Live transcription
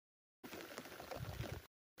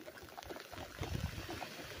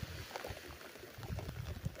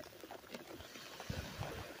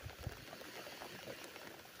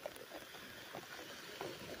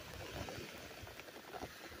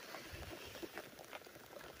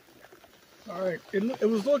All right, it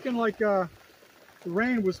was looking like the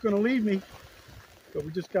rain was going to leave me, but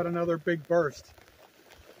we just got another big burst.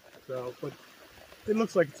 So, but it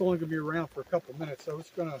looks like it's only going to be around for a couple minutes, so it's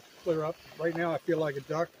going to clear up. Right now I feel like a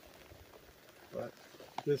duck, but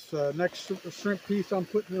this next shrimp piece I'm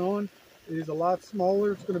putting on is a lot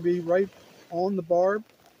smaller. It's going to be right on the barb,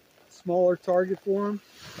 smaller target for them.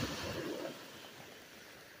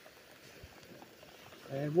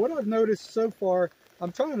 And what I've noticed so far,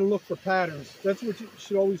 I'm trying to look for patterns. That's what you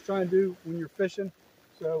should always try and do when you're fishing.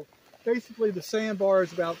 So basically the sandbar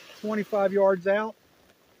is about 25 yards out.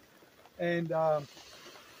 And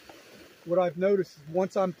what I've noticed is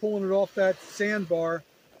once I'm pulling it off that sandbar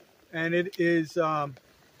and it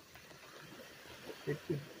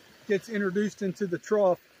gets introduced into the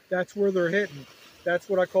trough, that's where they're hitting. That's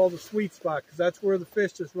what I call the sweet spot, because that's where the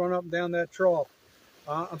fish just run up and down that trough.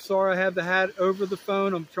 I'm sorry I have the hat over the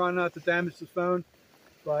phone. I'm trying not to damage the phone,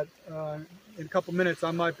 but in a couple minutes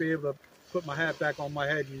I might be able to put my hat back on my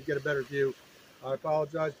head and you get a better view. I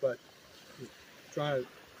apologize, but just trying to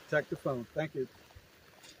protect the phone. Thank you.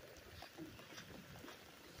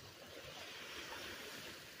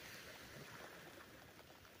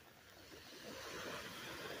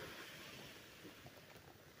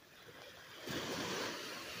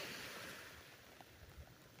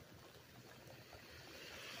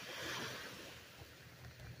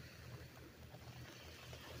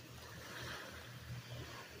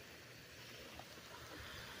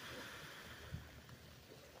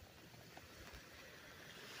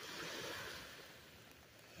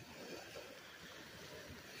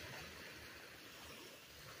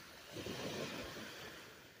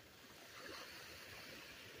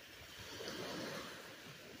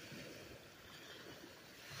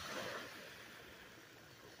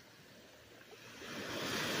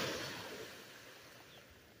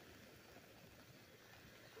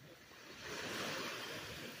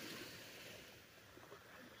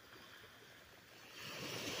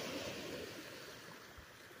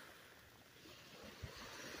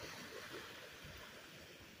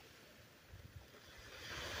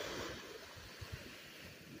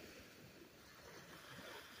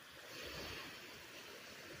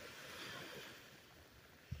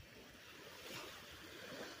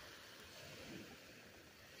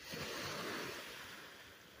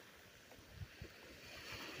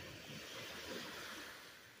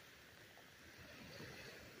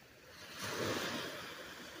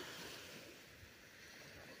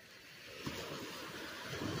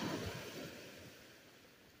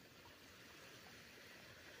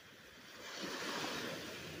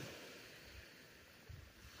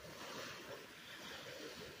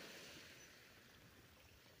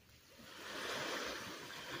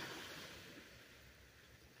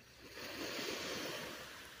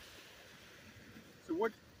 So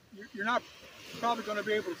what you're not probably going to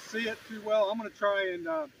be able to see it too well. I'm going to try and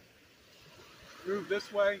move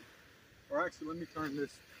this way, or actually let me turn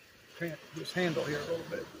this handle here a little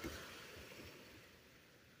bit.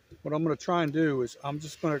 What I'm going to try and do is I'm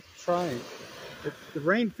just going to try and, the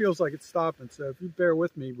rain feels like it's stopping, so if you bear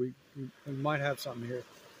with me, we might have something here.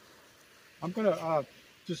 I'm going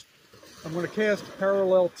to cast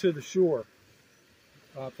parallel to the shore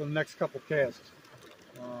for the next couple casts.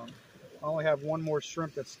 I only have one more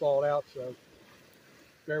shrimp that's stalled out, so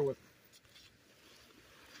bear with me.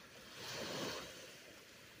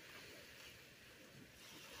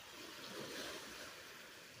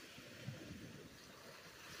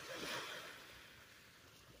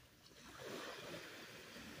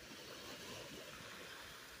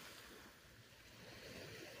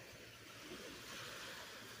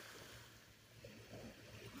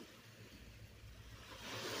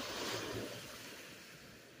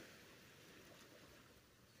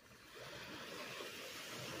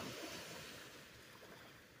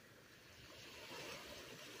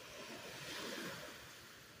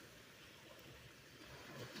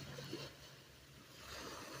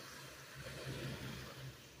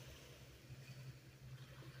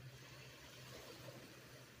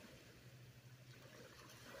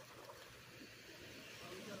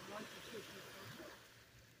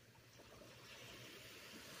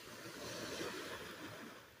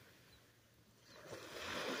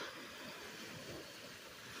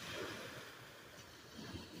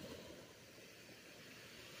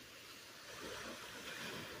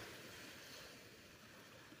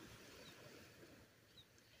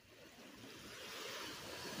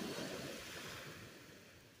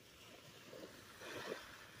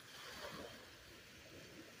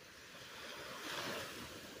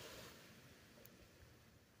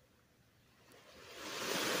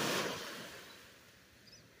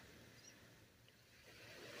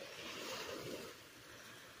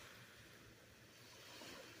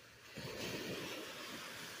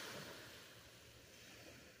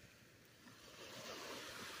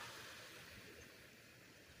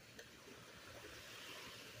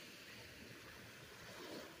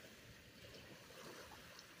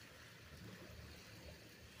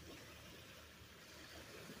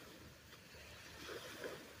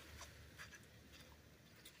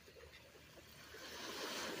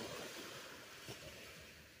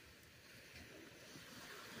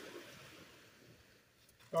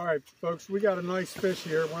 All right, folks, we got a nice fish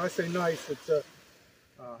here. When I say nice, it's a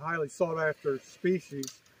highly sought after species.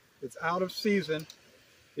 It's out of season.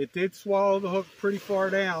 It did swallow the hook pretty far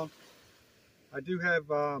down. I do have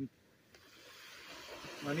my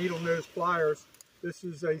needle nose pliers. This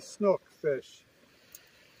is a snook fish.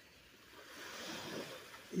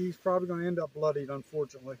 He's probably going to end up bloodied,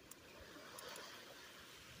 unfortunately.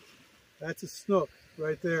 That's a snook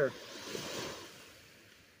right there.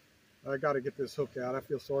 I got to get this hook out. I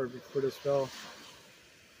feel sorry for this fella.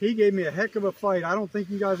 He gave me a heck of a fight. I don't think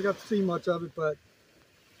you guys got to see much of it, but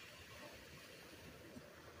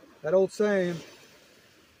that old saying,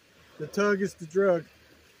 the tug is the drug.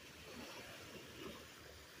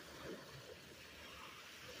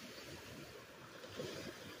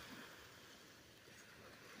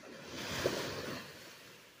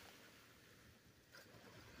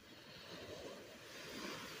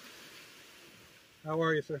 How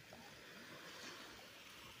are you, sir?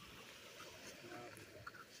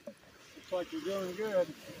 Looks like you're doing good.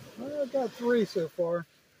 Well, I've got 3 so far.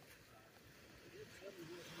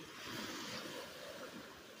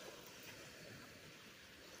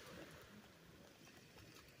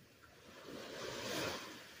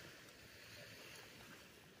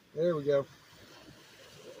 There we go.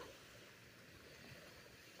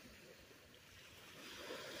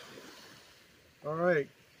 All right.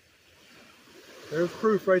 There's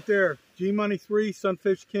proof right there. G Money 3,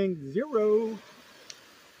 Sunfish King 0.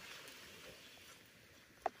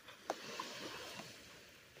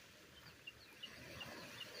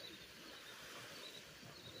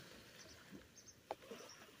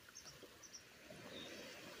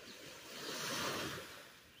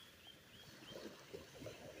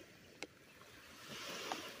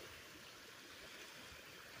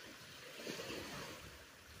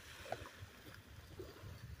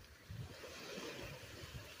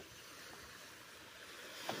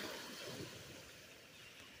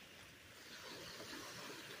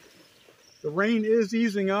 The rain is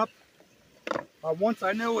easing up. Once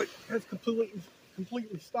I know it has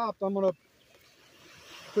completely stopped, I'm gonna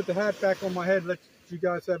put the hat back on my head, let you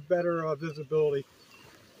guys have better visibility.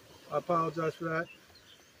 I apologize for that.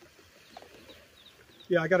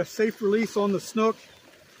 Yeah, I got a safe release on the snook.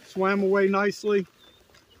 Swam away nicely,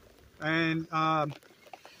 and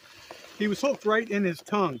he was hooked right in his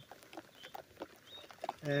tongue,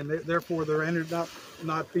 and therefore there ended up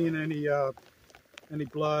not being any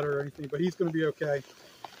blood or anything, but he's going to be okay.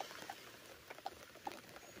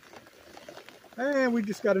 And we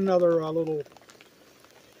just got another little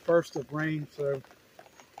burst of rain, so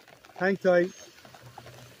hang tight.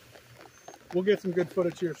 We'll get some good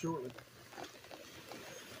footage here shortly.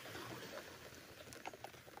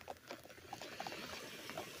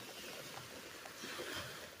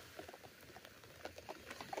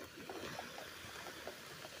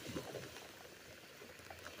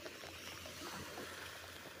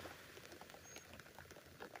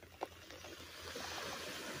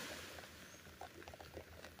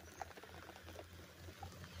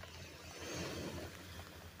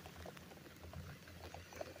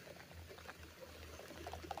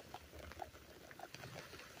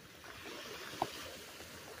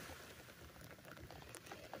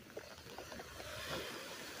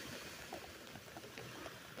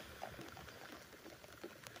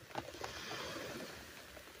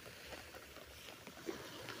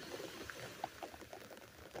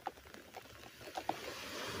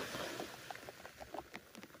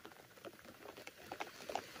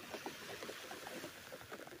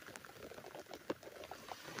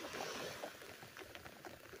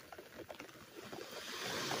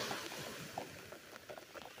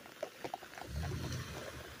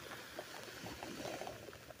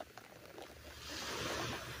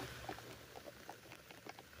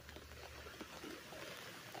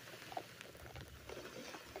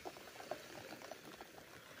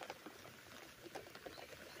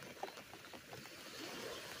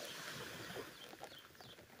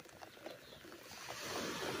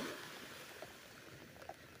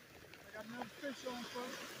 Fish on,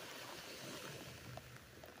 folks.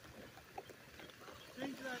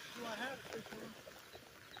 Change that to I had a fish on.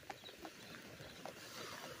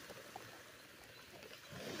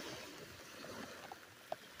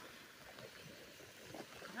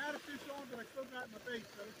 I had a fish on, but I still got it in my face,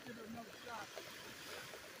 so let's give it another shot.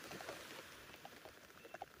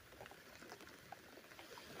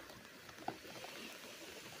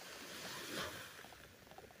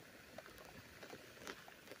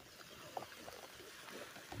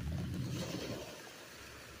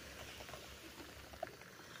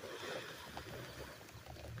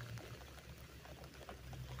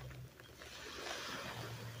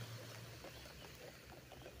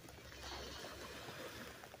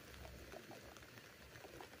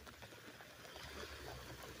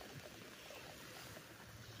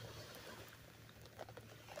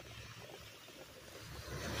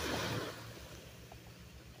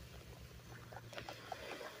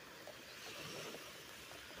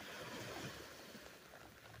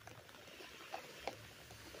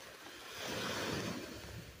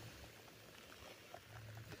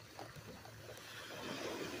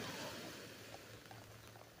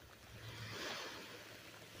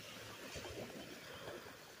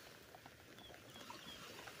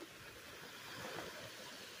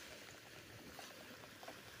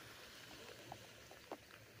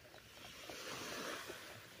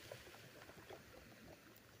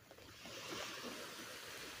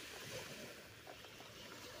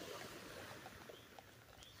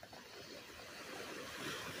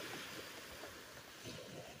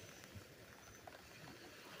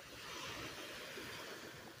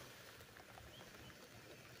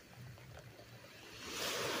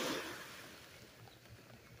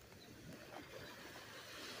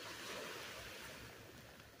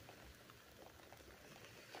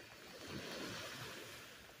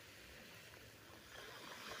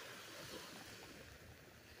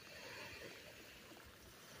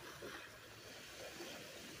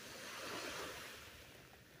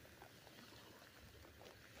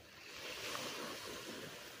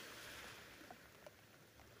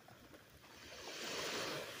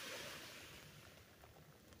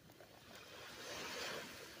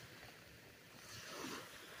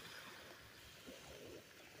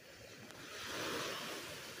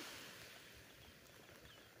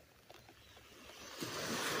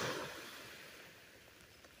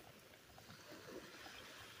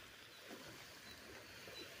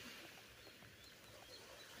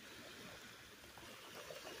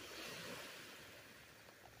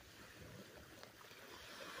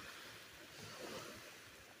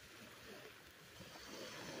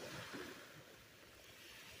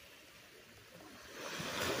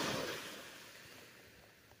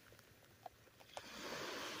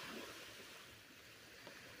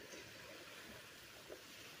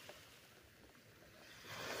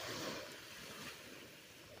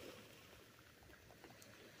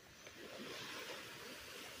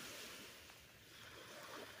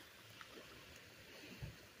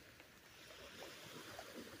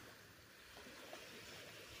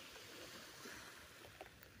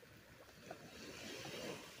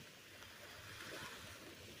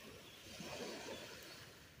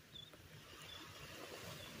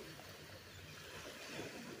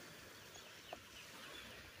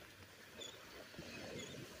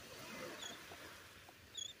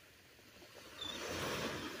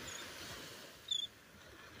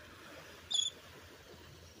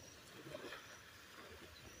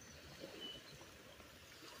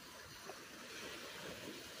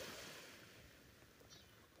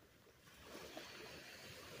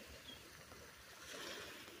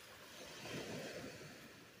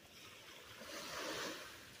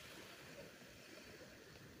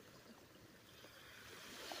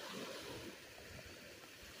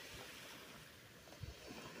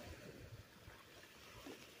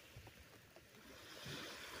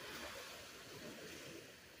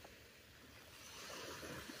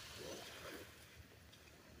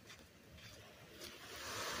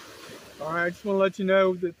 All right, I just want to let you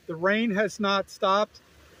know that the rain has not stopped,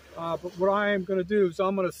 but what I am going to do is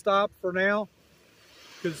I'm going to stop for now,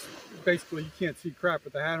 because basically you can't see crap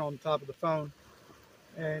with the hat on top of the phone.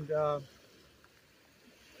 And I'm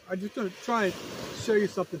just going to try and show you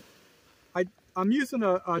something. I'm using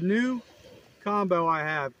a new combo I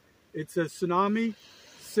have. It's a Tsunami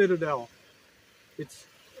Citadel. It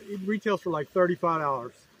retails for like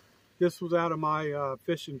 $35. This was out of my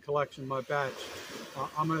fishing collection, my batch.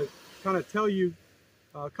 I'm going to kind of tell you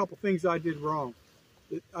a couple things I did wrong.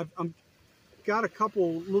 I've got a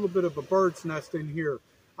little bit of a bird's nest in here.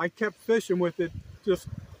 I kept fishing with it just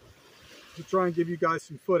to try and give you guys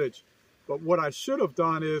some footage. But what I should have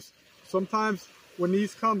done is, sometimes when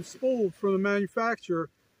these come spooled from the manufacturer,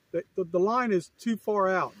 the line is too far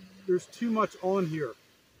out. There's too much on here.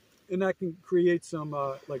 And that can create some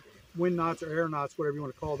like wind knots or air knots, whatever you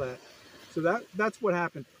want to call that. So that's what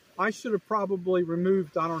happened. I should have probably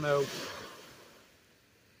removed, I don't know,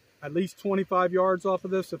 at least 25 yards off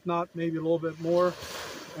of this, if not maybe a little bit more.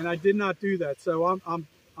 And I did not do that. So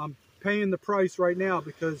I'm paying the price right now,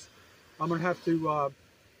 because I'm gonna have to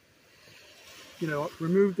you know,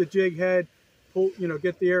 remove the jig head, pull, you know,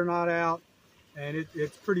 get the air knot out, and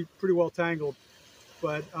it's pretty well tangled.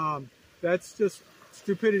 But that's just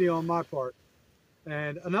stupidity on my part.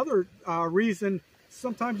 And another reason,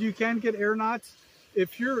 sometimes you can get air knots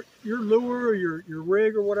if your lure or your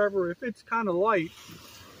rig or whatever, if it's kind of light,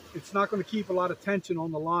 it's not going to keep a lot of tension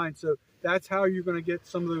on the line. So that's how you're going to get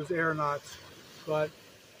some of those air knots. But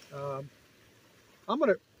I'm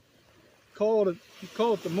going to call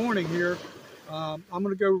it the morning here. I'm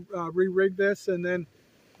going to go re-rig this, and then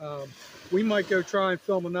we might go try and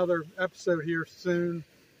film another episode here soon,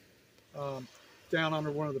 down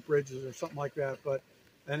under one of the bridges or something like that. But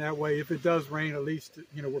and that way, if it does rain, at least,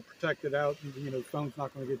 you know, we're protected out. You know, the phone's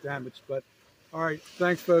not going to get damaged. But all right,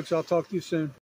 thanks, folks. I'll talk to you soon.